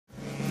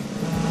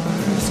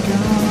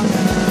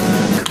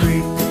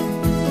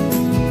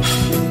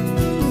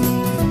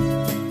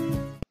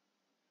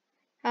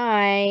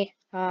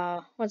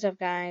What's up,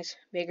 guys?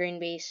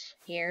 BigGreenBeast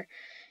here,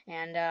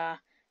 and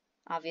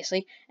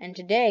obviously, and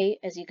today,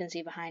 as you can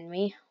see behind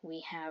me,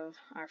 we have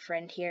our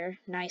friend here.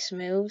 Nice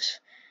moves,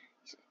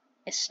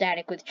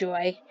 ecstatic with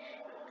joy.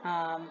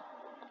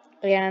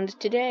 And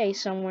today,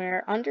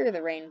 somewhere under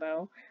the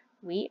rainbow,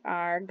 we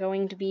are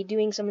going to be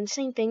doing some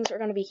insane things. We're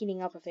going to be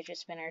heating up a fidget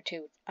spinner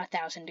to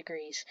 1,000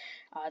 degrees.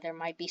 There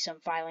might be some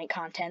violent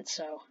content,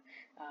 so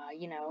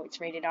you know, it's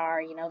rated R.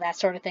 You know, that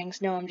sort of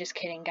things. No, I'm just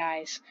kidding,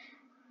 guys.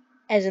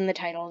 As in the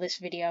title, this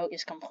video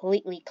is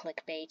completely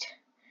clickbait.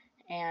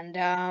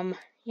 And,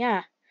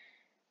 yeah.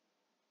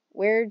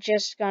 We're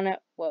just gonna...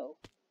 Whoa.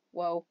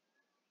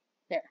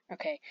 There,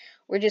 okay.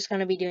 We're just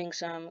gonna be doing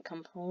some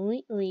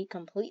completely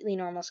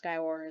normal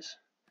Sky Wars.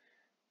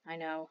 I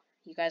know,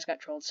 you guys got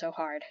trolled so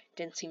hard.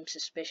 Didn't seem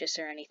suspicious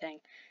or anything.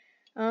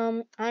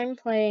 I'm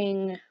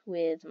playing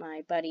with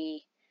my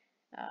buddy,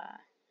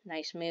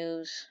 Nice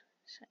Moves.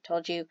 I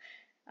told you,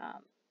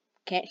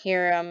 can't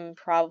hear him,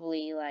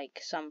 probably, like,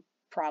 some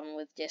problem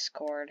with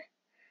Discord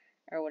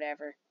or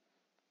whatever.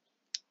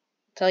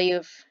 Tell you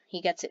if he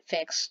gets it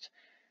fixed.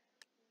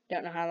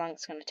 Don't know how long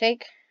it's gonna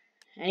take.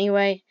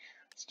 Anyway,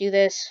 let's do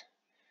this.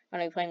 I'm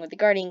gonna be playing with the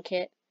Guardian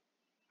kit.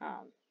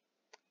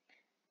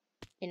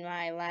 In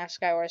my last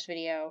Sky Wars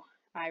video,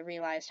 I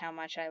realized how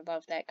much I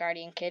love that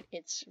Guardian kit.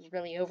 It's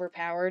really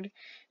overpowered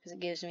because it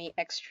gives me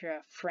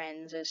extra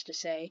friends, as to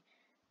say.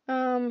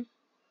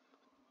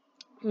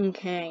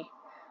 Okay.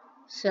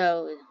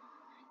 So,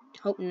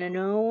 hoping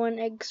no one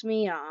eggs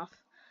me off.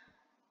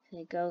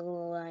 They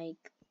go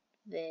like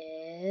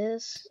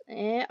this,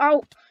 and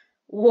oh,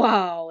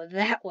 whoa,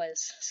 that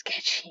was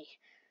sketchy.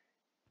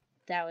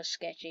 That was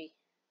sketchy.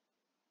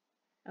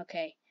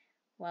 Okay,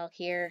 well,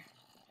 here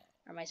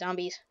are my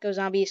zombies. Go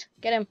zombies,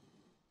 get him,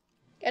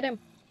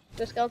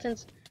 go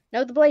skeletons.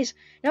 No, the blaze,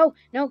 no,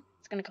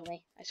 it's gonna kill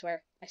me. I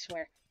swear.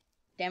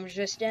 Damage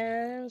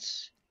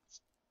resistance.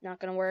 It's not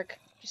gonna work.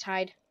 Just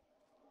hide.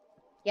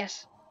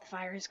 Yes, the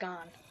fire is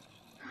gone.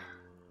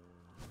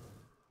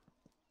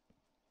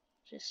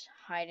 Just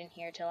hide in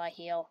here till I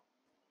heal.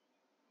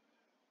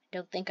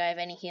 Don't think I have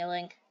any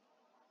healing.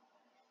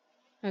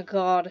 Oh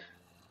god.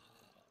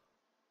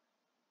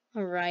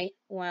 Alright,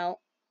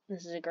 well,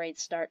 this is a great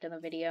start to the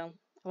video.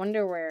 I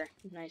wonder where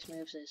Nice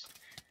Moves is.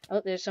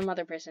 Oh, there's some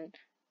other person.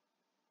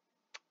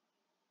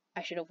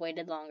 I should have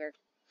waited longer.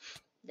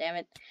 Damn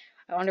it.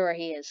 I wonder where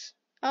he is.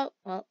 Oh,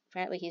 well,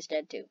 apparently he's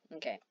dead too.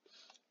 Okay.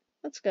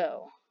 Let's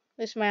go.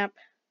 This map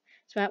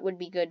would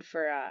be good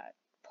for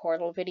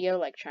portal video,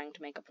 like trying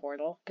to make a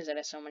portal, because it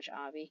has so much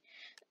obby.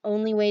 The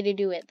only way to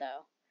do it,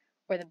 though,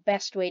 or the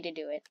best way to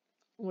do it,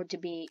 would to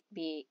be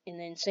in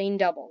insane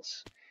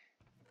doubles.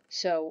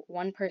 So,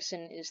 one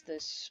person is the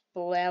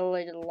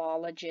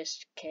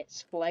Speleologist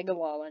kit. I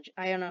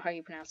don't know how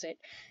you pronounce it.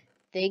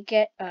 They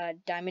get a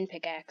diamond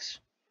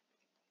pickaxe.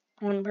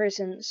 One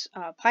person's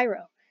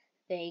pyro.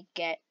 They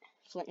get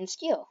flint and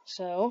steel.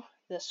 So,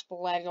 the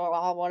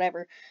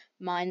whatever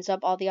mines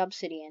up all the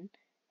obsidian.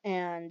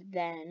 And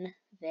then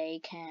they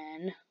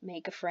can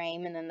make a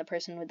frame, and then the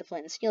person with the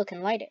flint and steel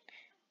can light it.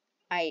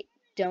 I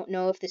don't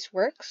know if this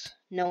works.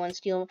 No one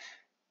steal.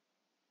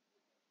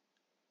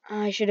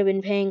 I should have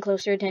been paying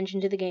closer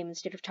attention to the game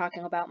instead of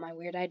talking about my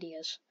weird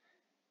ideas.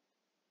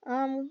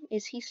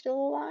 Is he still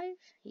alive?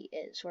 He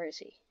is. Where is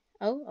he?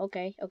 Oh,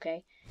 okay.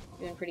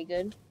 Doing pretty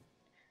good.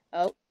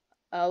 Oh.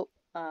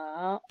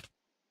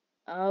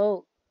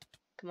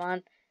 Come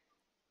on.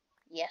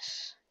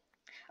 Yes.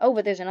 Oh,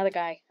 but there's another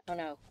guy. Oh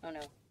no,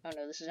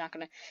 this is not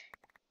gonna...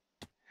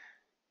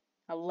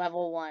 A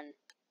level 1.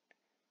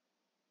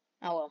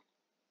 Oh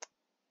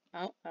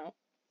well. Oh.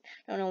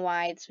 Don't know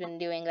why it's been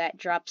doing that.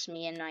 Drops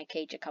me in my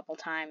cage a couple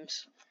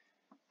times.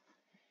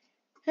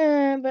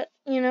 But,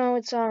 you know,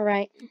 it's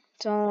alright.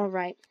 Here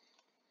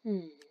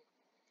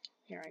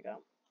I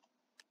go.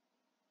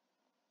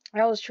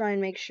 I always try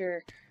and make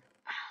sure...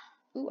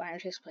 Ooh, iron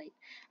chest plate.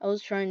 I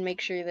always try and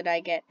make sure that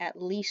I get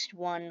at least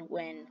one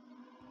win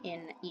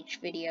in each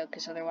video,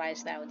 because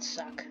otherwise that would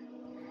suck.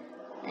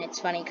 And it's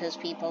funny because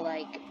people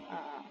like,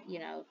 you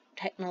know,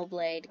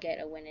 Technoblade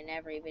get a win in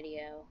every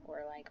video,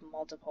 or like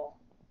multiple.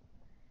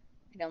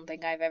 I don't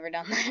think I've ever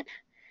done that.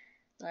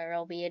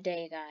 There'll be a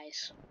day,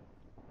 guys.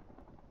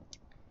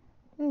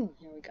 Ooh,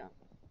 here we go.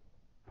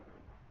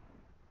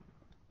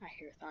 I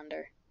hear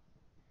thunder.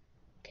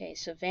 Okay,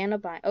 Savannah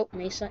by... Oh,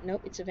 Mesa.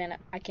 Nope, it's Savannah.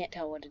 I can't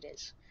tell what it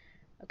is.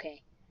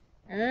 Okay.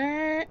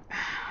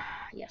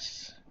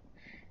 Yes.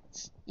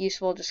 It's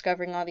useful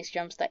discovering all these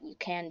jumps that you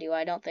can do.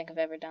 I don't think I've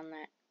ever done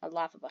that. A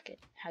lava bucket.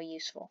 How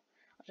useful.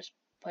 I'll just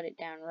put it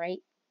down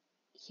right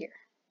here.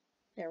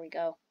 There we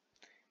go.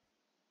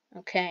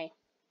 Okay.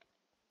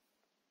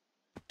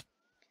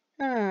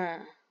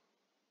 Oh,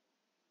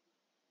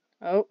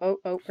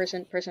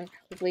 person,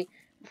 quickly,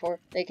 before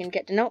they can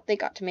get to... No, they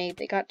got to me.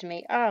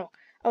 Oh,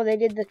 they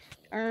did the...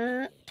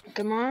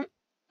 come on.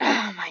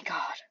 Oh my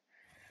god.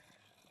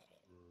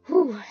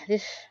 Whew,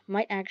 this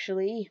might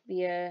actually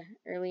be a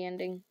early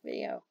ending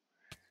video.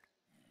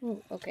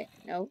 Ooh, okay,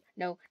 no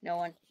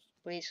one.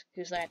 Please,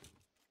 who's that?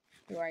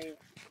 Who are you?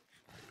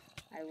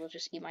 I will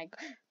just eat my...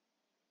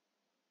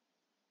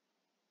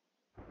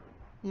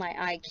 My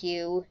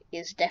IQ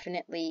is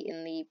definitely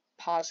in the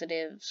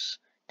positives.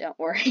 Don't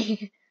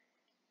worry.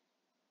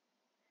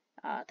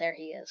 There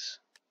he is.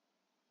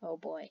 Oh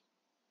boy.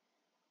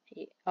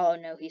 Oh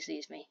no, he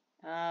sees me.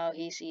 Oh,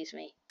 he sees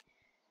me.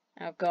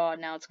 Oh god,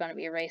 now it's gonna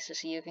be a race to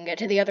see who can get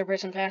to the other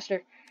person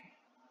faster.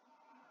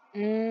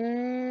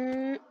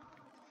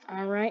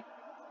 Alright.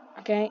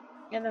 Okay.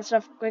 Get that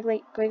stuff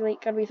quickly, quickly.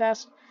 Gotta be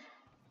fast.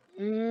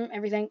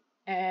 Everything.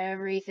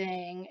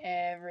 Everything.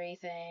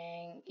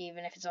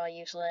 Even if it's all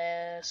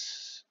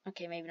useless.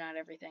 Okay, maybe not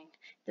everything.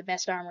 The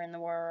best armor in the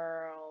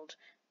world.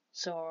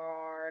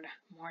 Sword.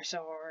 More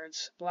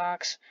swords.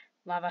 Blocks.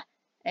 Lava.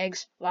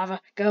 Eggs. Lava.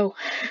 Go!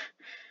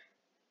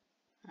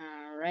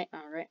 Alright.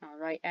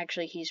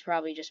 Actually, he's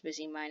probably just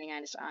busy mining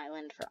on his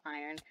island for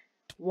iron.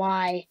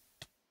 Why?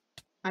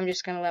 I'm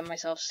just gonna let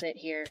myself sit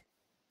here.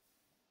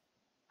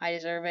 I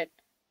deserve it.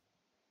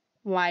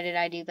 Why did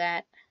I do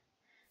that?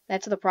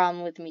 That's the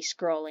problem with me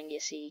scrolling,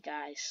 you see,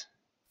 guys.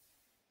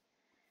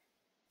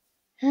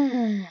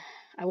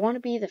 I want to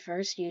be the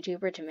first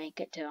YouTuber to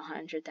make it to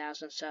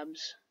 100,000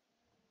 subs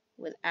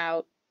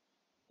without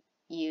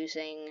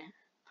using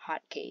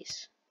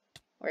hotkeys.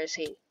 Where is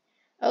he?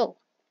 Oh,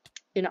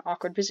 in an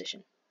awkward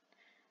position.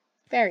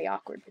 Very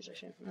awkward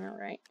position.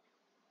 Alright.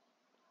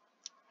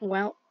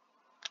 Well,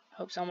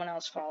 hope someone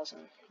else falls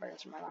and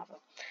burns my lava.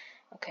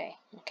 Okay.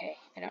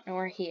 I don't know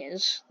where he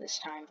is this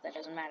time, but that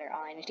doesn't matter.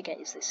 All I need to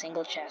get is this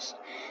single chest.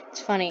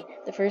 It's funny,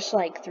 the first,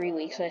 3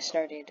 weeks I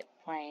started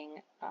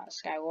playing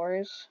Sky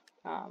Wars,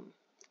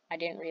 I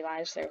didn't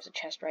realize there was a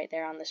chest right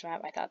there on this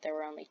map. I thought there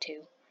were only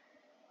 2.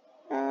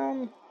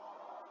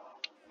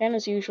 And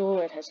as usual,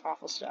 it has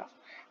awful stuff.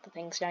 The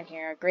things down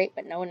here are great,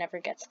 but no one ever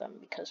gets them,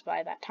 because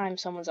by that time,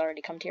 someone's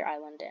already come to your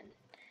island and,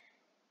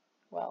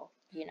 well,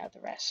 you know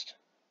the rest.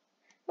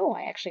 Oh,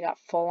 I actually got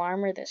full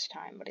armor this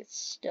time, but it's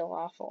still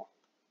awful.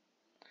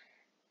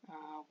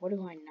 What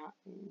do I not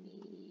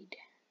need?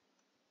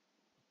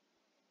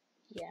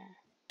 Yeah.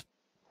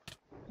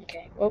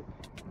 Okay.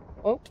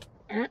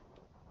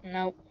 Nope.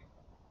 Nope.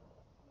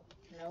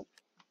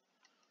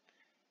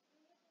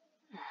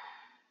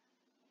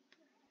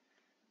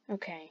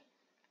 Okay.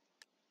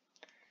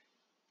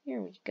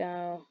 Here we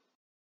go.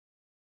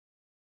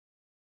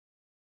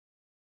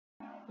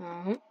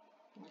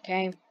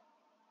 Okay.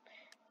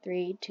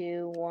 3,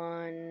 2,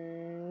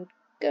 1,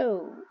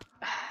 go.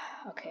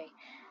 Okay.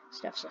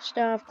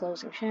 Stuff.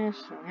 Closing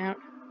chest. Going out.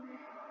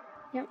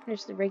 Yep,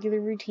 there's the regular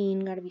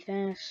routine. Gotta be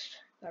fast.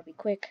 Gotta be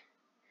quick.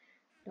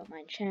 Don't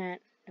mind chat.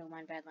 Don't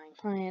mind bad line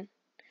client.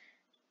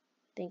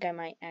 Think I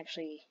might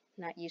actually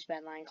not use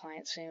bad line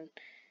client soon.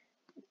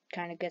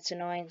 Kind of gets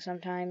annoying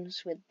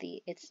sometimes with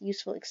it's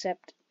useful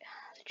except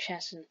the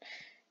chest, and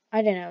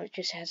I don't know, it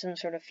just has some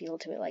sort of feel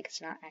to it like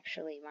it's not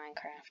actually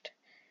Minecraft.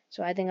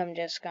 So I think I'm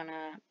just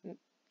gonna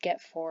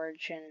get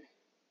Forge and,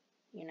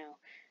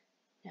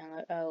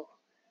 download.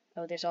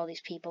 Oh, there's all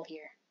these people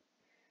here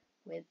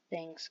with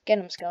things. Get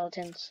 'em,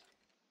 skeletons.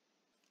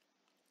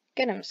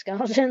 Get 'em,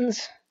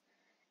 skeletons.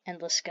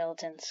 Endless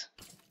skeletons.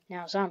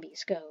 Now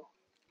zombies, go.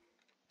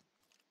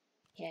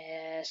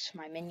 Yes,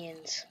 my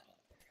minions.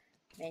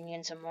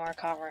 Minions and more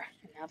cover.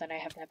 And now that I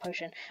have that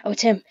potion. Oh,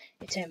 it's him!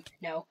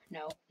 No.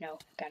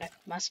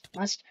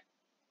 Must.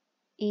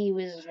 He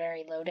was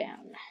very low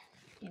down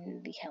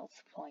in the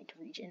health point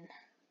region.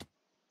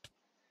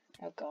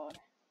 Oh god.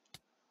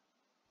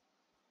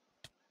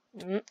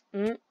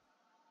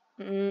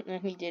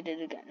 He did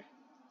it again.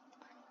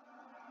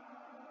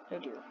 Oh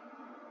dear.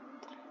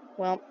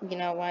 Well, you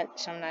know what?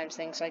 Sometimes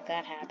things like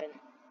that happen.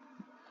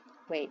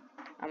 Wait,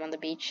 I'm on the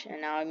beach,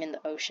 and now I'm in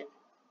the ocean.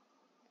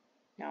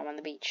 Now I'm on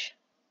the beach.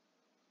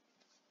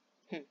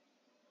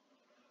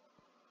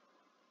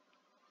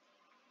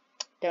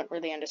 Don't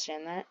really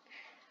understand that.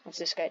 What's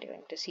this guy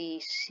doing? Does he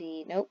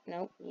see? Nope.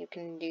 You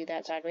can do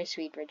that sideways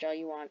speed bridge all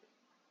you want.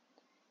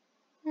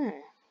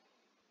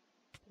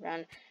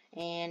 Run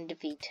and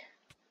defeat.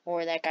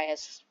 Or that guy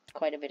has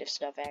quite a bit of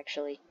stuff,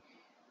 actually.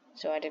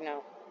 So I don't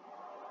know.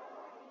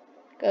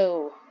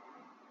 Go.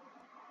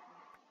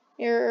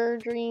 Your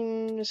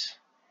dreams.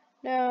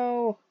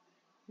 No.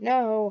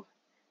 Oh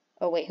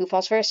wait, who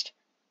falls first?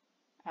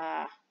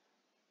 The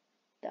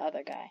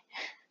other guy.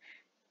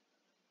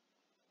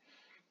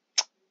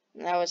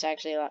 That was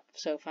actually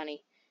so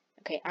funny.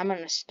 Okay, I'm on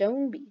a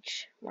stone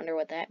beach. Wonder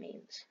what that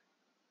means.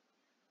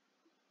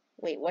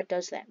 Wait, what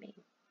does that mean?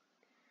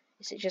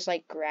 Is it just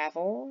like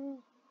gravel?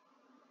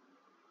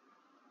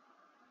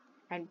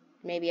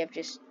 Maybe I'm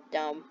just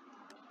dumb.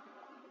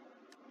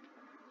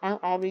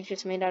 Aren't all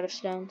beaches made out of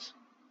stones?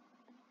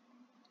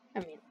 I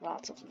mean,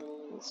 lots of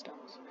little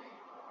stones.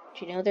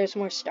 Do you know there's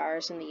more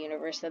stars in the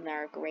universe than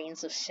there are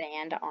grains of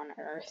sand on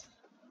Earth?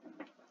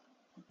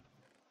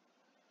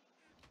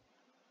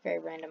 Very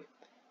random.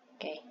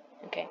 Okay.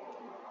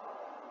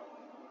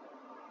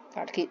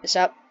 Gotta keep this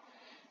up.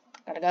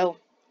 Gotta go.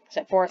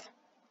 Set forth.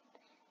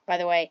 By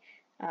the way,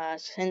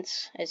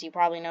 since, as you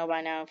probably know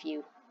by now if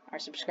you are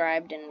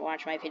subscribed and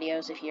watch my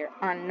videos, if you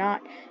are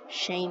not,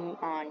 shame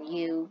on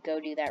you. Go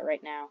do that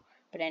right now.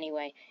 But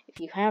anyway, if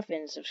you have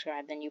been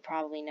subscribed, then you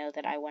probably know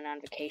that I went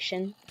on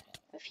vacation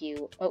a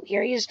few. Oh,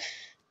 here he is.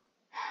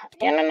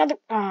 And another.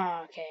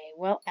 Oh, okay,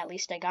 well, at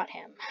least I got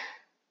him.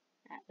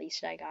 At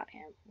least I got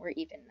him. We're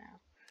even now.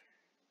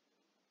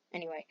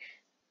 Anyway.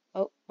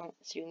 Oh,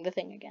 it's doing the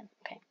thing again.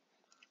 Okay.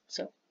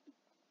 So,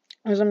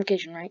 I was on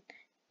vacation, right?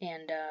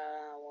 And,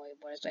 wait,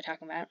 what was I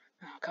talking about?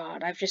 Oh,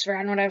 God, I've just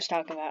forgotten what I was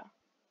talking about.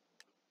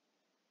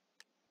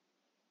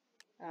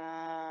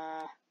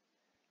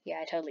 Yeah,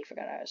 I totally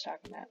forgot what I was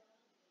talking about.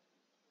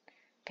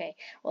 Okay,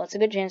 well, it's a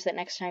good chance that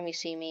next time you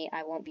see me,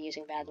 I won't be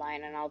using Bad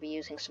Lion, and I'll be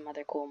using some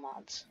other cool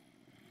mods.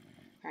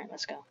 Alright,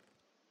 let's go.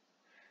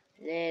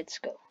 Let's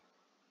go.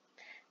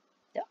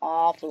 The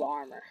awful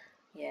armor.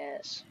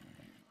 Yes.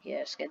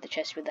 Yes, get the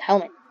chest with the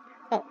helmet.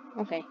 Oh,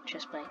 okay,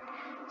 chest plate.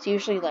 It's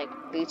usually like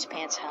boots,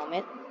 pants,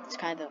 helmet. It's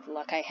kind of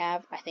luck I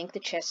have. I think the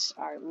chests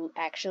are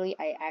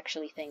I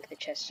actually think the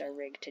chests are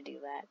rigged to do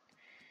that.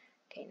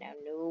 Okay, now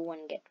no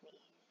one get me.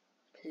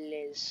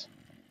 Please.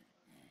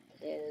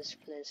 Please,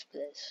 please,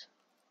 please.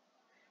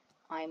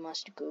 I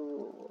must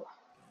go.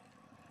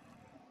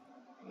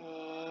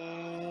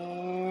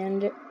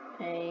 And it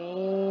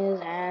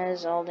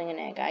has holding an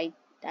egg.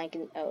 I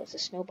can, oh, it's a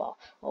snowball.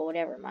 Well,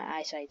 whatever, my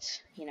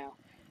eyesight's,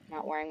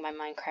 not wearing my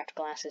Minecraft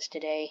glasses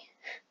today.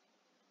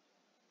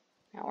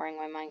 Not wearing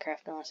my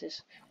Minecraft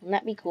glasses. Wouldn't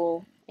that be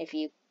cool if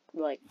you,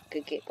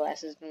 could get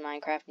glasses in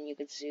Minecraft and you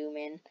could zoom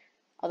in?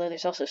 Although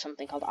there's also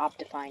something called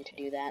Optifine to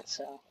do that,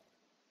 so.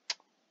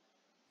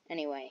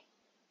 Anyway.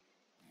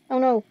 Oh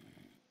no!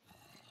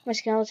 My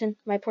skeleton.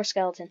 My poor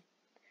skeleton.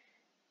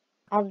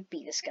 I'll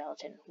be the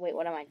skeleton. Wait,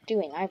 what am I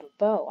doing? I have a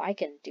bow. I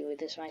can do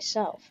this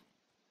myself.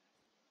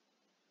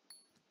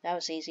 That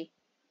was easy.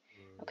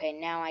 Okay,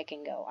 now I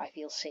can go. I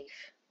feel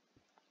safe.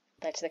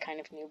 That's the kind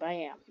of noob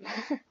I am.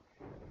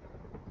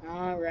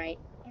 Alright.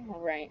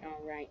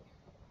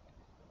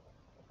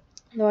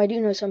 Though I do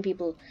know some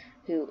people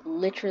who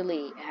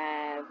literally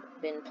have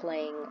been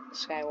playing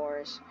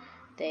Skywars.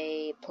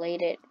 They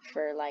played it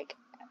for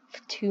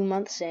 2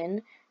 months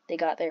in. They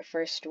got their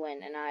first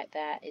win, and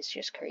that is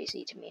just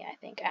crazy to me, I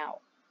think.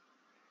 Ow.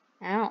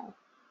 Ow.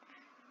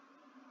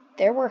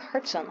 There were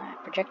hurts on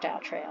that projectile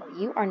trail.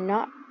 You are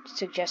not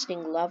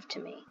suggesting love to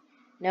me.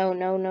 No.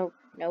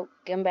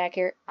 Come back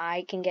here.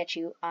 I can get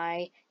you.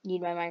 I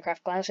need my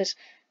Minecraft glasses.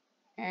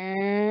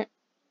 Okay.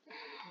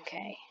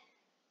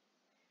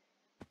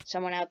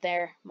 Someone out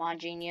there, mod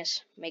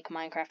genius, make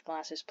Minecraft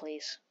glasses,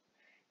 please.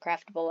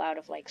 Craftable out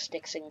of,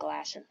 sticks and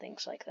glass and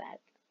things like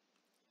that.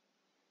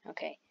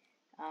 Okay.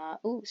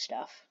 Ooh,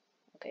 stuff.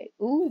 Okay.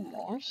 Ooh,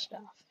 more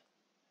stuff.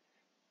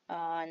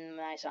 And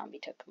my zombie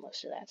took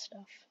most of that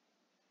stuff.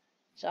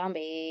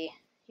 Zombie,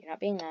 you're not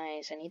being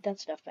nice. I need that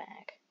stuff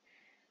back.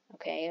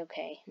 Okay.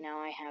 Now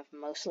I have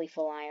mostly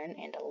full iron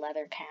and a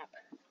leather cap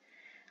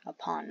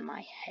upon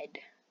my head.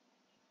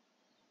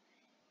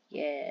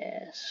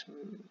 Yes.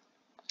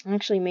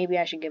 Actually, maybe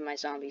I should give my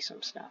zombie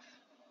some stuff.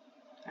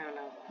 I don't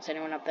know. Is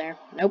anyone up there?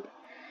 Nope.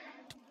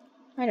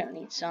 I don't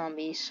need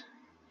zombies.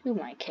 Who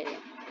am I kidding?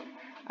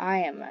 I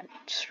am a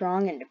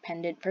strong,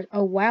 independent person.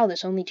 Oh, wow,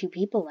 there's only 2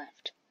 people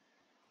left.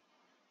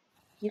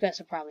 You guys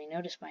have probably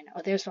noticed by now.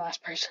 Oh, there's the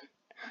last person.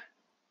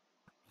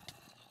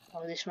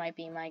 Oh, this might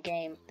be my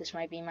game. This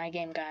might be my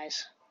game,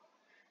 guys.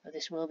 Oh,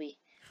 this will be.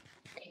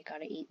 Okay,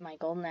 gotta eat my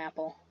golden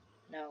apple.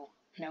 No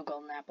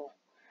golden apple.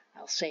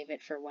 I'll save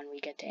it for when we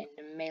get to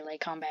melee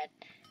combat.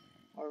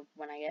 Or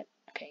when I get...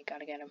 Okay,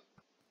 gotta get him.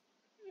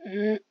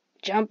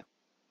 Jump.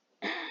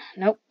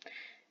 Nope.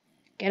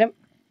 Get him.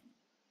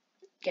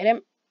 Get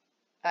him.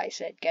 I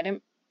said get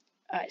him.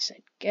 I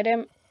said get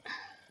him.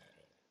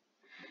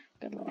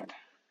 Good lord.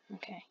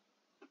 Okay.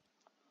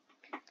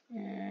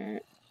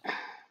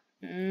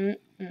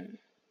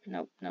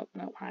 Nope.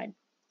 Hide.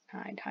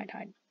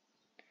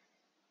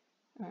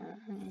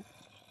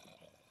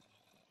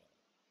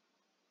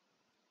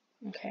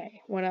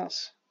 Okay, what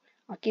else?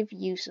 I'll give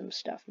you some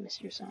stuff,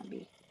 Mr.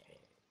 Zombie.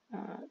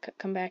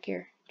 Come back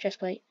here. Chest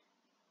plate.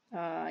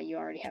 You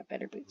already have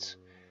better boots.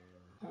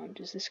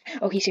 Does this...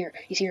 Oh, he's here.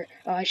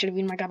 I should have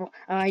eaten my gobble.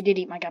 I did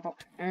eat my gobble.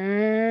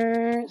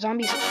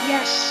 Zombies.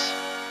 Yes!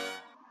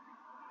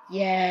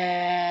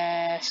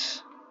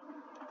 Yes!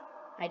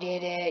 I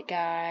did it,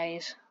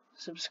 guys.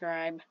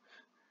 Subscribe.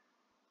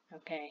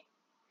 Okay.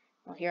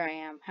 Well, here I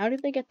am. How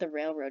did they get the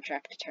railroad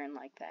track to turn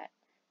like that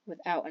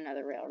without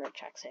another railroad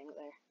track sitting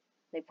there?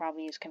 They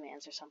probably use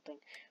commands or something,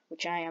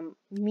 which I am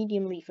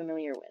mediumly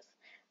familiar with.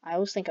 I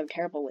always think I'm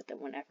terrible with them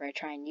whenever I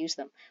try and use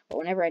them, but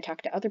whenever I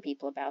talk to other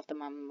people about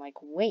them, I'm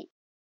like, wait.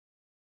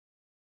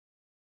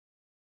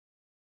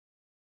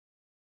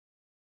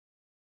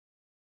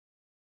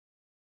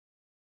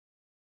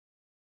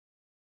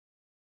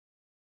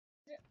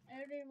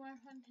 More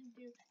fun to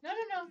do. No.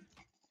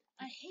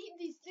 I hate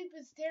these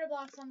stupid stair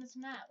blocks on this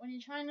map. When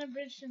you're trying to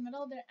bridge to the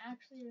middle, they're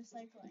actually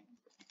recycling.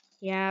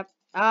 Yeah.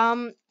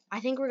 I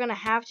think we're gonna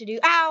have to do...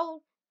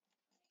 Ow!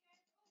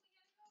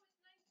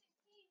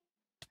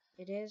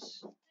 It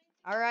is.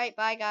 Alright,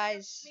 bye,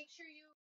 guys. Make sure you